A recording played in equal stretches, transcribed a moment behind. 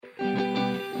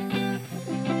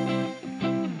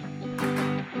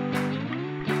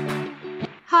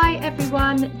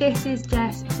everyone, this is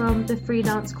Jess from the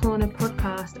Freelance Corner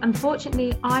podcast.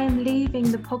 Unfortunately, I am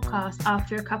leaving the podcast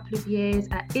after a couple of years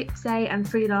at Ipse and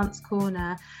Freelance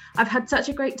Corner. I've had such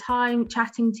a great time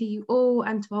chatting to you all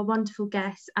and to our wonderful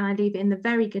guests, and I leave it in the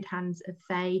very good hands of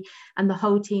Faye and the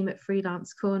whole team at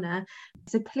Freelance Corner.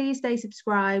 So please stay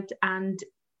subscribed and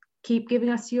keep giving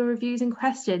us your reviews and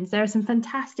questions. There are some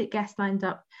fantastic guests lined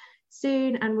up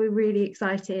soon, and we're really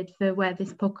excited for where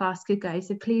this podcast could go.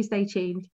 So please stay tuned.